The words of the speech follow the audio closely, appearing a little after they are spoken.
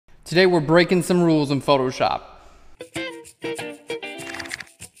Today we're breaking some rules in Photoshop.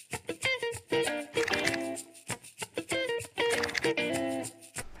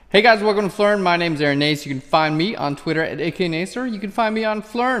 Hey guys, welcome to Phlearn. My name is Aaron Nace. You can find me on Twitter at AKNacer. You can find me on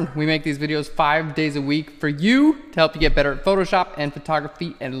Phlearn. We make these videos 5 days a week for you to help you get better at Photoshop and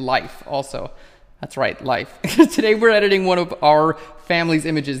photography and life also. That's right, life. Today we're editing one of our family's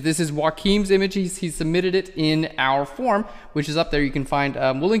images. This is Joaquim's image. He submitted it in our form, which is up there. You can find,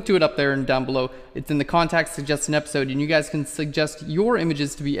 we'll link to it up there and down below. It's in the contact suggest an episode, and you guys can suggest your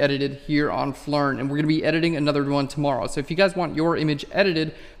images to be edited here on Phlearn. And we're gonna be editing another one tomorrow. So if you guys want your image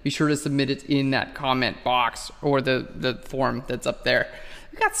edited, be sure to submit it in that comment box or the form that's up there.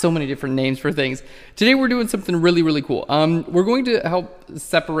 We've got so many different names for things. Today we're doing something really, really cool. We're going to help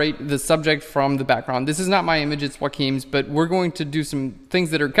separate the subject from the background. This is not my image, it's Joaquim's, but we're going to do some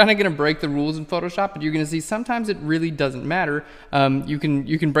things that are kind of going to break the rules in Photoshop, but you're going to see sometimes it really doesn't matter. You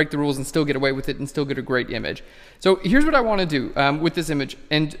can break the rules and still get away with it and still get a great image. So here's what I want to do with this image.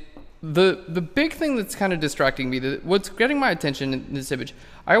 And the big thing that's kind of distracting me, what's getting my attention in this image,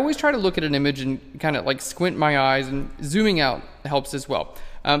 I always try to look at an image and kind of like squint my eyes, and zooming out helps as well.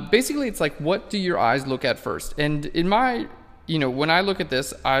 Basically, it's like, what do your eyes look at first? And in my, when I look at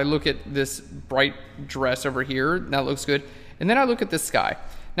this, I look at this bright dress over here, that looks good. And then I look at this sky.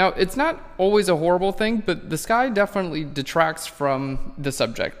 Now, it's not always a horrible thing, but the sky definitely detracts from the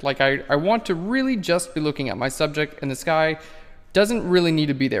subject. Like I want to really just be looking at my subject, and the sky doesn't really need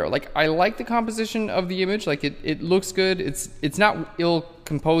to be there. Like, I like the composition of the image, like it looks good, it's not ill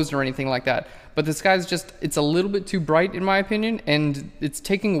composed or anything like that, but the sky's just, it's a little bit too bright in my opinion, and it's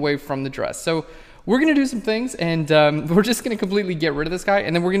taking away from the dress. So we're gonna do some things, and we're just gonna completely get rid of this guy,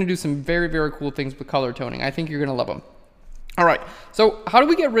 and then we're gonna do some very, very cool things with color toning. I think you're gonna love them. All right, so how do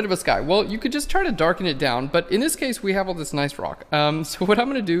we get rid of a sky? Well, you could just try to darken it down, but in this case, we have all this nice rock. So what I'm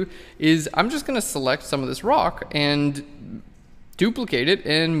gonna do is I'm just gonna select some of this rock and duplicate it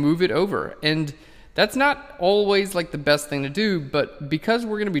and move it over. And that's not always like the best thing to do, but because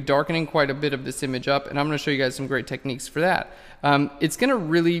we're going to be darkening quite a bit of this image up, and I'm going to show you guys some great techniques for that, it's going to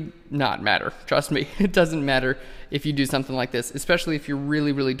really not matter. Trust me, it doesn't matter if you do something like this, especially if you're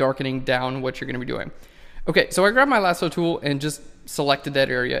really, really darkening down what you're going to be doing. Okay, so I grabbed my lasso tool and just selected that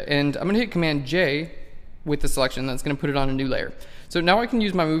area, and I'm going to hit Command J with the selection. That's going to put it on a new layer. So now I can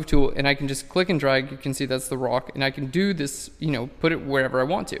use my move tool, and I can just click and drag. You can see that's the rock, and I can do this, put it wherever I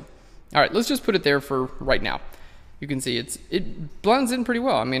want to. All right, let's just put it there for right now. You can see it blends in pretty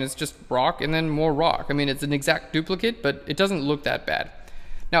well. I mean, it's just rock and then more rock. I mean, it's an exact duplicate, but it doesn't look that bad.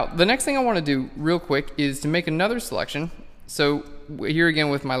 Now, the next thing I want to do real quick is to make another selection. So here again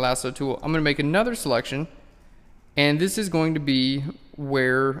with my lasso tool, I'm going to make another selection, and this is going to be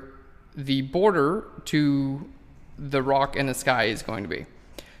where the border to the rock and the sky is going to be.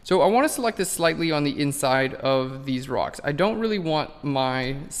 So I want to select this slightly on the inside of these rocks. I don't really want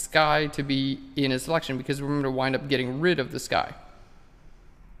my sky to be in a selection because we're going to wind up getting rid of the sky.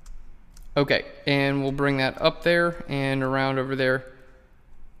 Okay, and we'll bring that up there and around over there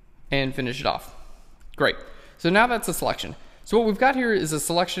and finish it off. Great. So now that's a selection. So what we've got here is a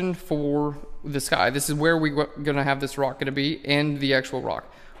selection for the sky. This is where we're going to have this rock going to be, and the actual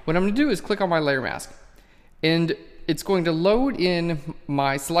rock. What I'm going to do is click on my layer mask, and it's going to load in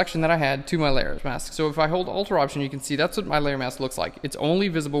my selection that I had to my layer mask. So if I hold Alt or Option, you can see that's what my layer mask looks like. It's only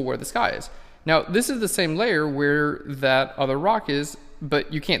visible where the sky is. Now, this is the same layer where that other rock is,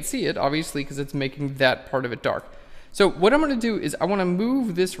 but you can't see it, obviously, because it's making that part of it dark. So what I'm going to do is I want to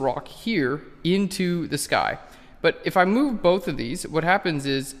move this rock here into the sky. But if I move both of these, what happens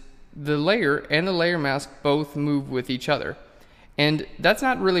is the layer and the layer mask both move with each other. And that's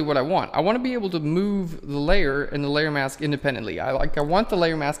not really what I want. I want to be able to move the layer and the layer mask independently. I want the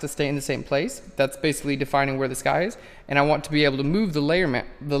layer mask to stay in the same place. That's basically defining where the sky is. And I want to be able to move the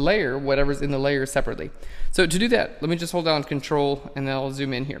layer, whatever's in the layer, separately. So to do that, let me just hold down Control, and then I'll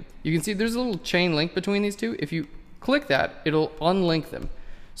zoom in here. You can see there's a little chain link between these two. If you click that, it'll unlink them.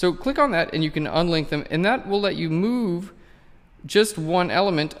 So click on that and you can unlink them, and that will let you move just one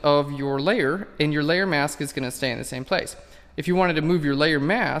element of your layer, and your layer mask is going to stay in the same place. If you wanted to move your layer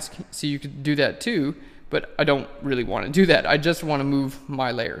mask, so you could do that too, but I don't really want to do that. I just want to move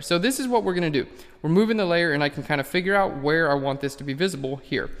my layer. So this is what we're going to do. We're moving the layer, and I can kind of figure out where I want this to be visible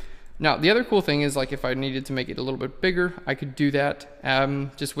here. Now, the other cool thing is, like, if I needed to make it a little bit bigger, I could do that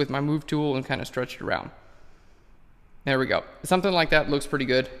just with my move tool and kind of stretch it around. There we go. Something like that looks pretty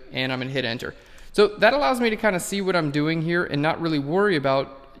good, and I'm going to hit Enter. So that allows me to kind of see what I'm doing here and not really worry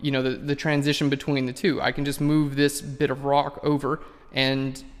about the transition between the two. I can just move this bit of rock over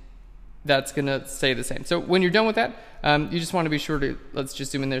and that's gonna stay the same. So when you're done with that, you just want to be sure to, let's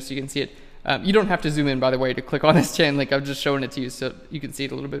just zoom in there so you can see it. You don't have to zoom in, by the way, to click on this chain link. I'm just showing it to you so you can see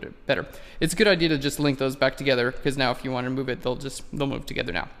it a little bit better. It's a good idea to just link those back together, because now if you want to move it, they'll move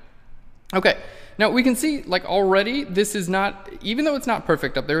together now. Okay, now we can see like already this is not, even though it's not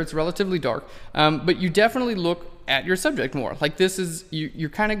perfect up there, it's relatively dark, but you definitely look at your subject more. Like this is, you're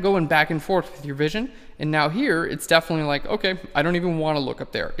kind of going back and forth with your vision. And now here, it's definitely like, okay, I don't even want to look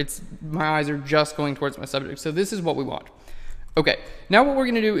up there. My eyes are just going towards my subject. So this is what we want. Okay, now what we're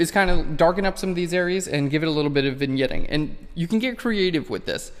gonna do is kind of darken up some of these areas and give it a little bit of vignetting. And you can get creative with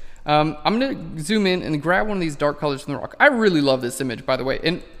this. I'm gonna zoom in and grab one of these dark colors from the rock. I really love this image, by the way.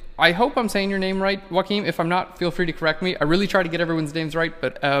 And I hope I'm saying your name right, Joaquin. If I'm not, feel free to correct me. I really try to get everyone's names right,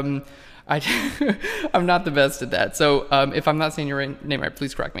 but I'm not the best at that. So if I'm not saying your name right,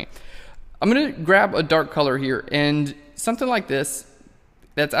 please correct me. I'm gonna grab a dark color here and something like this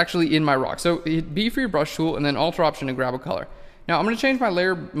that's actually in my rock. So hit B for your brush tool and then Alt Option to grab a color. Now I'm gonna change my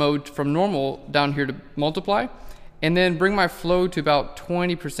layer mode from normal down here to multiply and then bring my flow to about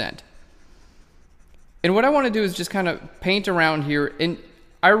 20%. And what I wanna do is just kind of paint around here, and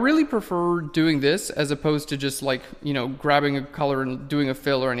I really prefer doing this as opposed to just like, you know, grabbing a color and doing a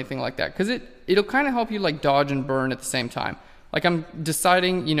fill or anything like that, because it'll kind of help you like dodge and burn at the same time. Like I'm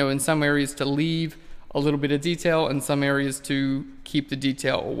deciding, you know, in some areas to leave a little bit of detail and some areas to keep the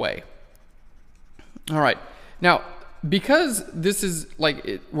detail away. All right, now because this is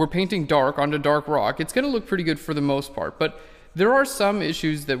like we're painting dark onto dark rock, it's gonna look pretty good for the most part, but there are some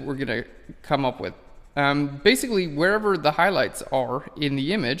issues that we're gonna come up with. Basically, wherever the highlights are in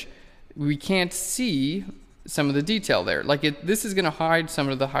the image, we can't see some of the detail there. Like this is gonna hide some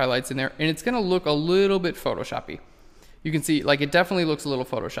of the highlights in there, and it's gonna look a little bit Photoshoppy. You can see, like, it definitely looks a little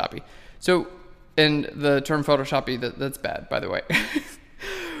Photoshoppy. So, and the term Photoshoppy, that's bad, by the way.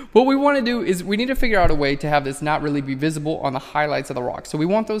 What we want to do is we need to figure out a way to have this not really be visible on the highlights of the rock. So we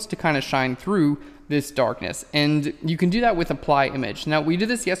want those to kind of shine through this darkness. And you can do that with Apply Image. Now, we did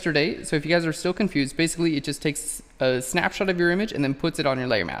this yesterday, so if you guys are still confused, basically it just takes a snapshot of your image and then puts it on your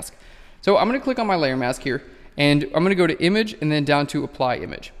layer mask. So I'm going to click on my layer mask here, and I'm going to go to Image and then down to Apply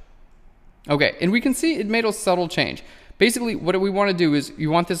Image. Okay, and we can see it made a subtle change. Basically, what we want to do is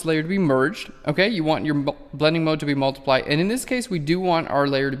you want this layer to be merged, okay? You want your blending mode to be multiply, and in this case, we do want our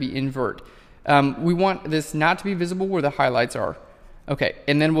layer to be invert. We want this not to be visible where the highlights are. Okay,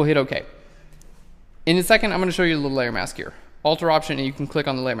 and then we'll hit OK. In a second, I'm going to show you a little layer mask here. Alt Option, and you can click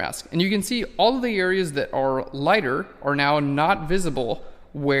on the layer mask. And you can see all of the areas that are lighter are now not visible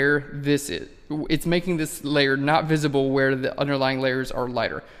where this is. It's making this layer not visible where the underlying layers are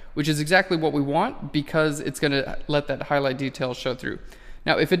lighter, which is exactly what we want because it's going to let that highlight detail show through.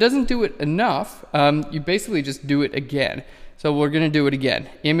 Now, if it doesn't do it enough, you basically just do it again. So we're going to do it again.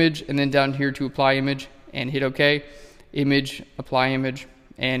 Image, and then down here to Apply Image, and hit OK. Image, Apply Image,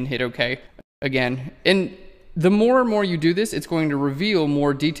 and hit OK again. And the more and more you do this, it's going to reveal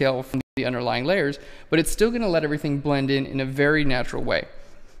more detail from the underlying layers, but it's still going to let everything blend in a very natural way.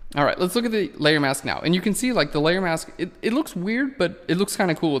 All right, let's look at the layer mask now. And you can see like the layer mask, it looks weird, but it looks kind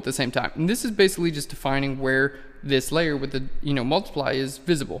of cool at the same time. And this is basically just defining where this layer with the, you know, multiply is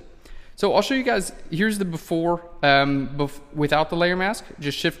visible. So I'll show you guys, here's the before without the layer mask.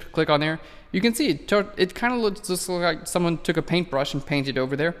 Just shift click on there. You can see it kind of looks just like someone took a paintbrush and painted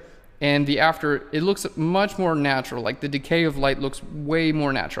over there. And the after, it looks much more natural. Like the decay of light looks way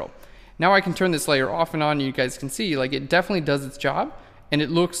more natural. Now I can turn this layer off and on, and you guys can see like it definitely does its job. And it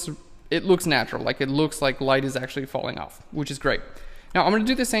looks natural, like it looks like light is actually falling off, which is great. Now I'm gonna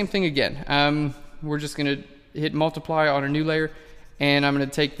do the same thing again. We're just gonna hit multiply on a new layer, and I'm gonna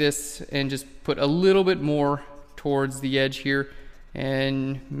take this and just put a little bit more towards the edge here,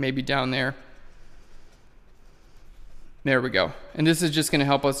 and maybe down there. There we go. And this is just gonna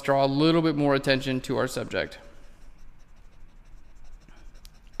help us draw a little bit more attention to our subject.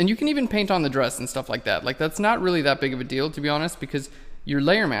 And you can even paint on the dress and stuff like that. Like that's not really that big of a deal, to be honest, because your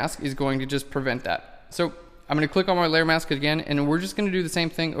layer mask is going to just prevent that. So I'm going to click on my layer mask again, and we're just going to do the same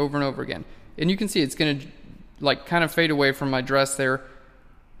thing over and over again. And you can see it's going to like kind of fade away from my dress there,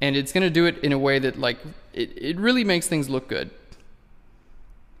 and it's going to do it in a way that like it really makes things look good.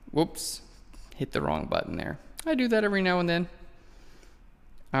 Whoops, hit the wrong button there. I do that every now and then.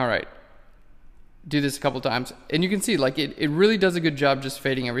 All right, do this a couple times, and you can see like it really does a good job just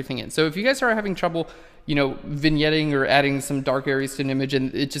fading everything in. So if you guys are having trouble, you know, vignetting or adding some dark areas to an image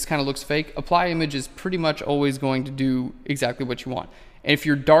and it just kind of looks fake, Apply Image is pretty much always going to do exactly what you want. And if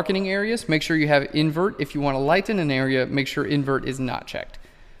you're darkening areas, make sure you have invert. If you want to lighten an area, make sure invert is not checked.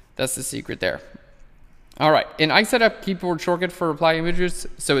 That's the secret there. All right, and I set up keyboard shortcut for apply images,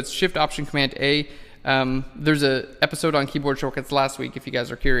 so it's Shift Option Command A. There's a episode on keyboard shortcuts last week if you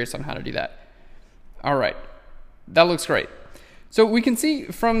guys are curious on how to do that. All right, that looks great. So we can see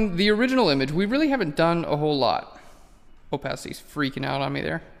from the original image, we really haven't done a whole lot. Opacity's freaking out on me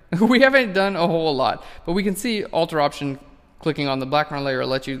there. We haven't done a whole lot, but we can see Alter Option clicking on the background layer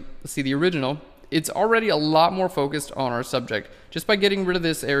lets you see the original. It's already a lot more focused on our subject. Just by getting rid of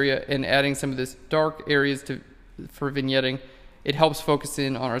this area and adding some of this dark areas for vignetting, it helps focus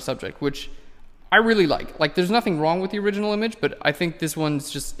in on our subject, which I really like. Like, there's nothing wrong with the original image, but I think this one's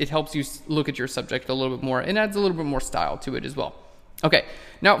just, it helps you look at your subject a little bit more and adds a little bit more style to it as well. Okay,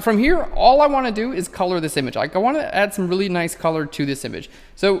 now from here, all I want to do is color this image. Like, I want to add some really nice color to this image.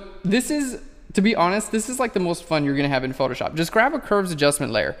 So this is, to be honest, this is like the most fun you're going to have in Photoshop. Just grab a curves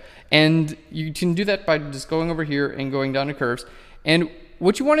adjustment layer, and you can do that by just going over here and going down to curves. And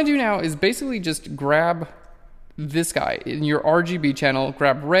what you want to do now is basically just grab this guy in your RGB channel,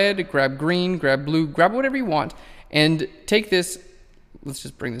 grab red, grab green, grab blue, grab whatever you want, and take this, let's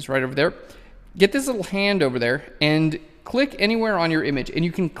just bring this right over there, get this little hand over there, and click anywhere on your image, and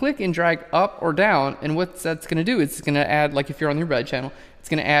you can click and drag up or down, and what that's going to do is it's going to add, like if you're on your red channel, it's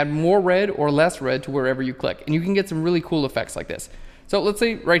going to add more red or less red to wherever you click, and you can get some really cool effects like this. So let's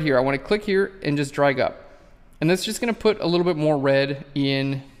say right here, I want to click here and just drag up, and that's just going to put a little bit more red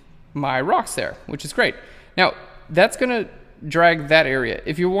in my rocks there, which is great. Now that's going to drag that area.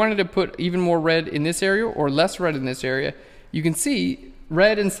 If you wanted to put even more red in this area or less red in this area, you can see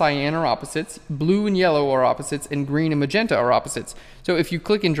red and cyan are opposites, blue and yellow are opposites, and green and magenta are opposites. So if you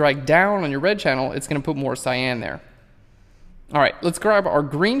click and drag down on your red channel, it's going to put more cyan there. All right, let's grab our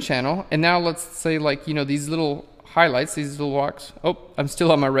green channel, and now let's say, like, you know, these little highlights, these little rocks. Oh, I'm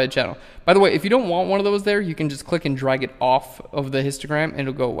still on my red channel. By the way, if you don't want one of those there, you can just click and drag it off of the histogram and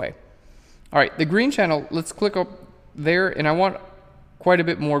it'll go away. All right, the green channel, let's click up there, and I want quite a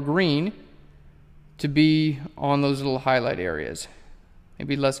bit more green to be on those little highlight areas.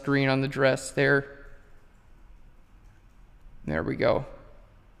 Maybe less green on the dress there. There we go.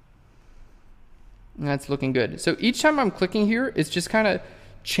 And that's looking good. So each time I'm clicking here, it's just kind of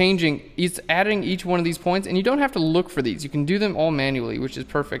changing, it's adding each one of these points, and you don't have to look for these. You can do them all manually, which is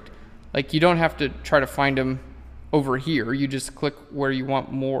perfect. Like, you don't have to try to find them over here. You just click where you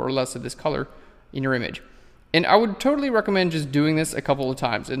want more or less of this color in your image. And I would totally recommend just doing this a couple of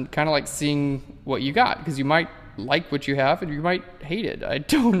times and kind of like seeing what you got, because you might like what you have and you might hate it. I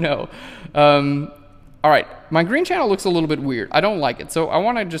don't know. All right, my green channel looks a little bit weird. I don't like it, so I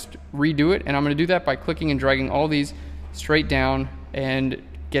want to just redo it, and I'm going to do that by clicking and dragging all these straight down and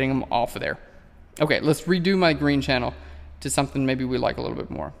getting them off of there. Okay, let's redo my green channel to something maybe we like a little bit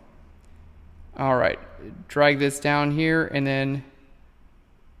more. All right, drag this down here and then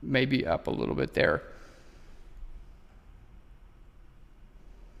maybe up a little bit there.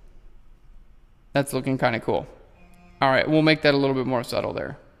 That's looking kind of cool. All right, we'll make that a little bit more subtle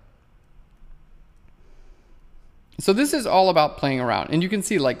there. So this is all about playing around, and you can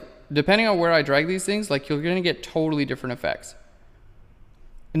see, like, depending on where I drag these things, like, you're going to get totally different effects.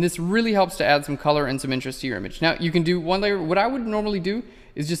 And this really helps to add some color and some interest to your image. Now, you can do one layer. What I would normally do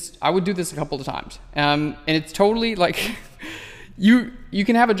is just, I would do this a couple of times. And it's totally like, you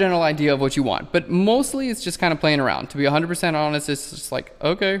can have a general idea of what you want, but mostly it's just kind of playing around. To be 100% honest, it's just like,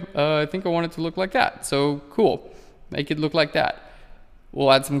 okay, I think I want it to look like that. So cool, make it look like that.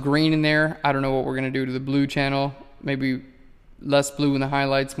 We'll add some green in there. I don't know what we're going to do to the blue channel. Maybe less blue in the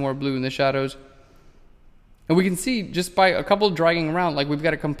highlights, more blue in the shadows. And we can see just by a couple dragging around, like, we've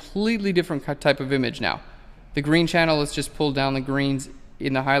got a completely different type of image now. The green channel, let's just pull down the greens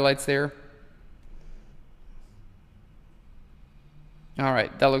in the highlights there. All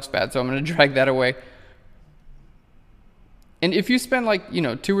right, that looks bad, so I'm going to drag that away. And if you spend, like, you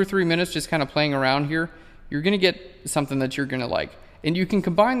know, 2 or 3 minutes just kind of playing around here, you're going to get something that you're going to like. And you can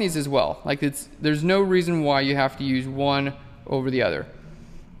combine these as well. Like, there's no reason why you have to use one over the other.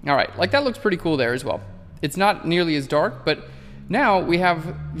 All right, like, that looks pretty cool there as well. It's not nearly as dark, but now we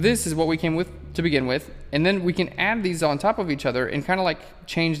have, this is what we came with to begin with, and then we can add these on top of each other and kind of like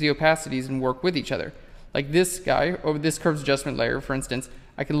change the opacities and work with each other. Like this guy, over this curves adjustment layer, for instance,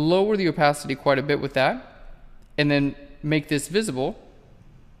 I can lower the opacity quite a bit with that, and then make this visible,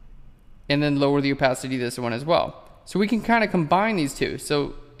 and then lower the opacity of this one as well. So we can kind of combine these two.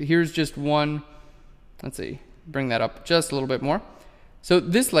 So here's just one, let's see, bring that up just a little bit more. So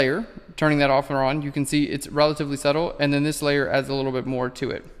this layer, turning that off or on, you can see it's relatively subtle, and then this layer adds a little bit more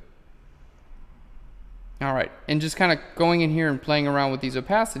to it. All right, and just kind of going in here and playing around with these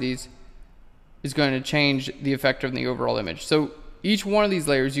opacities is going to change the effect of the overall image. So each one of these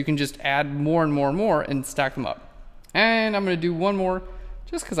layers, you can just add more and more and more and stack them up. And I'm gonna do one more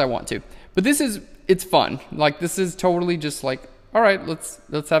just because I want to. But it's fun. Like, this is totally just like, all right,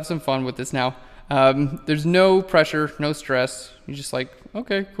 let's have some fun with this now. There's no pressure, no stress. You're just like,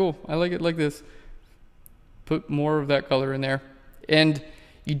 okay, cool. I like it like this. Put more of that color in there. And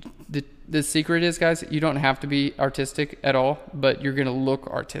the secret is, guys, you don't have to be artistic at all, but you're gonna look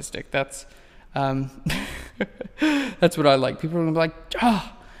artistic. That's that's what I like. People are gonna be like,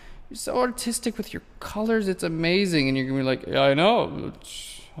 oh, you're so artistic with your colors. It's amazing. And you're gonna be like, yeah, I know,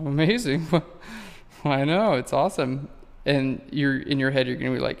 it's amazing. I know, it's awesome. And you're in your head, you're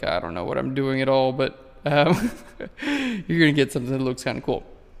gonna be like, I don't know what I'm doing at all, but you're gonna get something that looks kind of cool.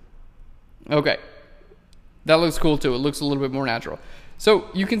 Okay, that looks cool too. It looks a little bit more natural. So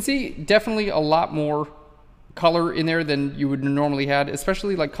you can see definitely a lot more color in there than you would normally had,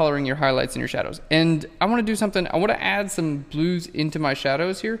 especially like coloring your highlights and your shadows. And I want to do something. I want to add some blues into my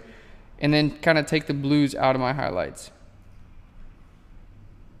shadows here, and then kind of take the blues out of my highlights.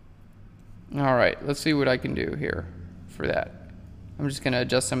 All right, let's see what I can do here for that. I'm just going to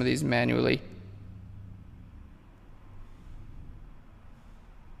adjust some of these manually.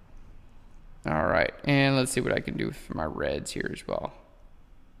 All right, and let's see what I can do for my reds here as well.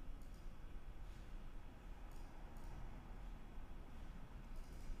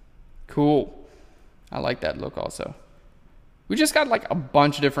 Cool. I like that look also. We just got like a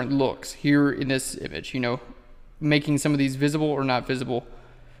bunch of different looks here in this image, you know, making some of these visible or not visible.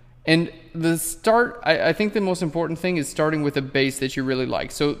 And I think the most important thing is starting with a base that you really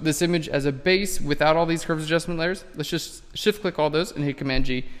like. So this image as a base without all these curves adjustment layers, let's just shift click all those and hit Command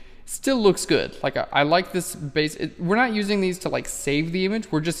G. Still looks good. Like, I like this base. We're not using these to like save the image.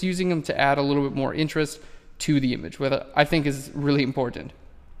 We're just using them to add a little bit more interest to the image, which I think is really important.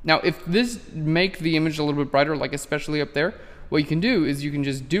 Now, if this make the image a little bit brighter, like especially up there, what you can do is you can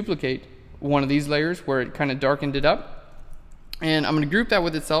just duplicate one of these layers where it kind of darkened it up. And I'm going to group that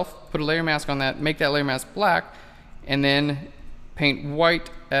with itself, put a layer mask on that, make that layer mask black, and then paint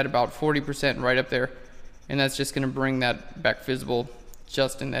white at about 40% right up there. And that's just going to bring that back visible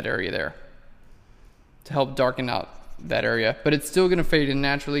just in that area there to help darken out that area. But it's still going to fade in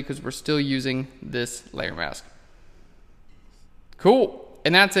naturally because we're still using this layer mask. Cool.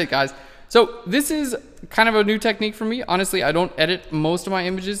 And that's it, guys. So this is kind of a new technique for me. Honestly, I don't edit most of my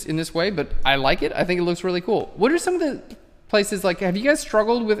images in this way, but I like it. I think it looks really cool. What are some of the places, like, have you guys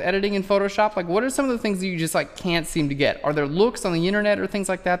struggled with editing in Photoshop? Like, what are some of the things that you just like can't seem to get? Are there looks on the internet or things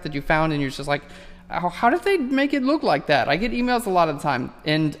like that that you found and you're just like, how did they make it look like that? I get emails a lot of the time,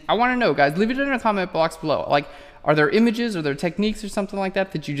 and I want to know, guys, leave it in the comment box below. Like, are there images, are there techniques or something like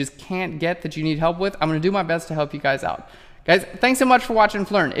that that you just can't get, that you need help with? I'm going to do my best to help you guys out. Guys, thanks so much for watching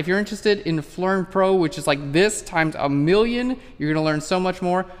Phlearn. If you're interested in Phlearn Pro, which is like this times a million, you're going to learn so much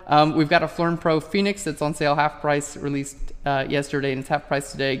more. We've got a Phlearn Pro Phoenix that's on sale, half price, released yesterday, and it's half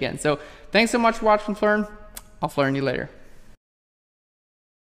price today again. So thanks so much for watching Phlearn. I'll Phlearn you later.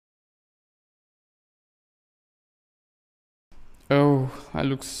 Oh, I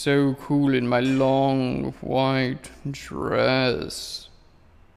look so cool in my long white dress.